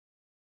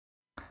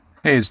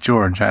Hey, it's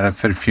George. I had to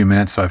fit a few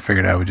minutes, so I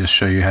figured I would just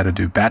show you how to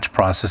do batch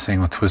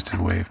processing with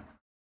TwistedWave.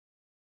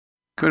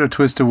 Go to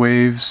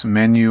TwistedWave's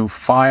menu,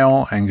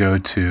 File, and go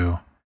to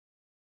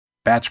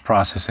Batch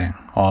Processing,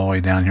 all the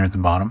way down here at the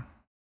bottom.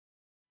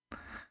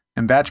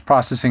 And batch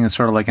processing is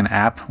sort of like an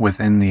app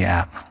within the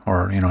app,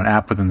 or an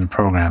app within the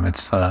program.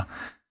 It's kind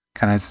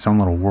of its own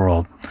little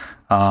world.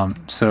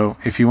 So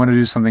if you want to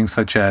do something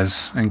such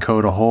as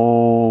encode a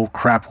whole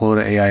crap load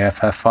of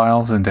AIFF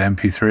files into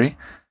MP3,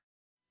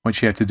 what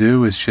you have to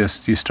do is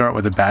you start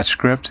with a batch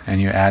script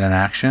and you add an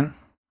action.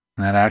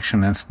 And that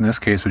action in this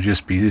case would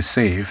just be to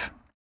save.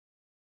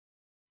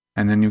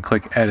 And then you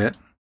click edit.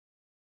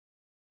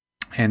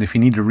 And if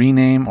you need to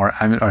rename, or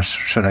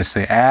should I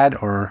say add,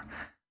 or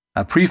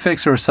a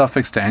prefix or a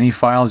suffix to any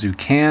files, you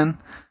can.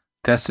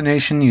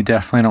 Destination, you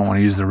definitely don't want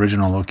to use the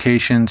original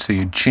location, so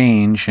you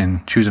change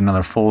and choose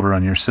another folder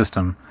on your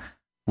system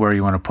where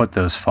you want to put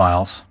those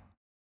files.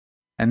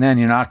 And then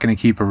you're not going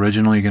to keep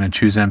original, you're going to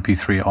choose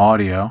MP3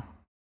 audio.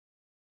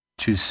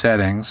 Choose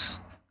settings,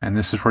 and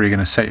this is where you're going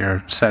to set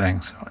your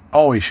settings.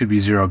 Always should be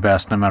 0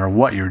 best no matter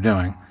what you're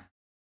doing,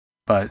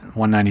 but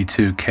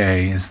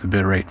 192K is the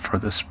bitrate for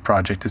this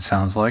project, it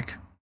sounds like.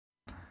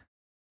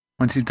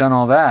 Once you've done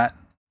all that,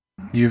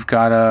 you've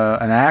got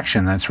an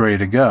action that's ready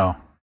to go.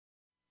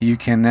 You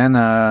can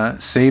then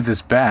save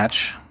this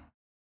batch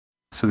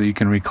so that you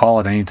can recall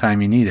it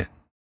anytime you need it.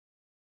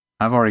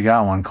 I've already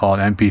got one called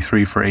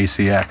MP3 for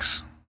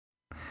ACX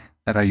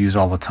that I use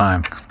all the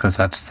time because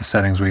that's the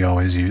settings we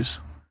always use.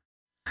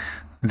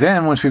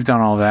 Then, once we've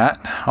done all that,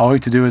 all we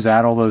have to do is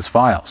add all those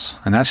files,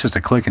 and that's just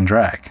a click and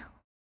drag.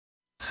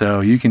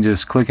 So you can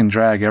just click and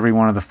drag every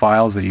one of the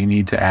files that you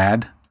need to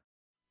add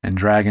and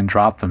drag and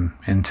drop them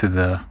into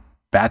the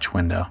batch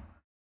window.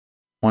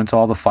 Once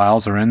all the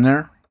files are in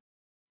there,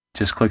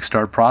 just click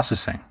Start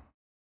Processing,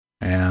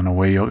 and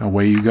away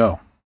you go.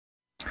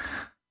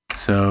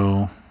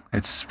 So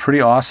it's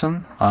pretty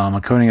awesome. I'm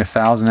coding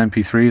 1,000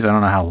 MP3s. I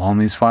don't know how long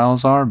these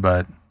files are,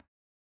 but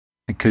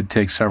it could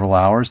take several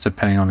hours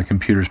depending on the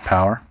computer's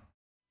power,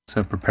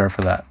 so prepare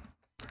for that.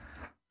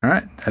 All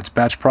right, that's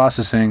batch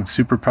processing.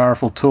 Super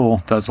powerful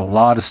tool. Does a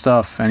lot of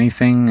stuff.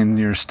 Anything in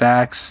your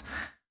stacks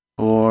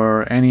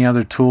or any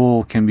other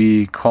tool can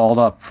be called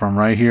up from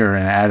right here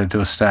and added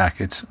to a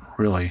stack. It's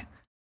really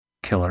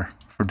killer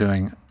for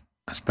doing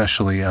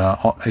especially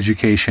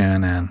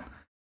education and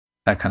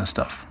that kind of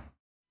stuff.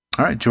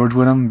 All right, George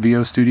Whittam,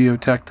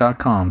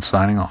 VOStudiotech.com,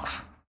 signing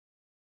off.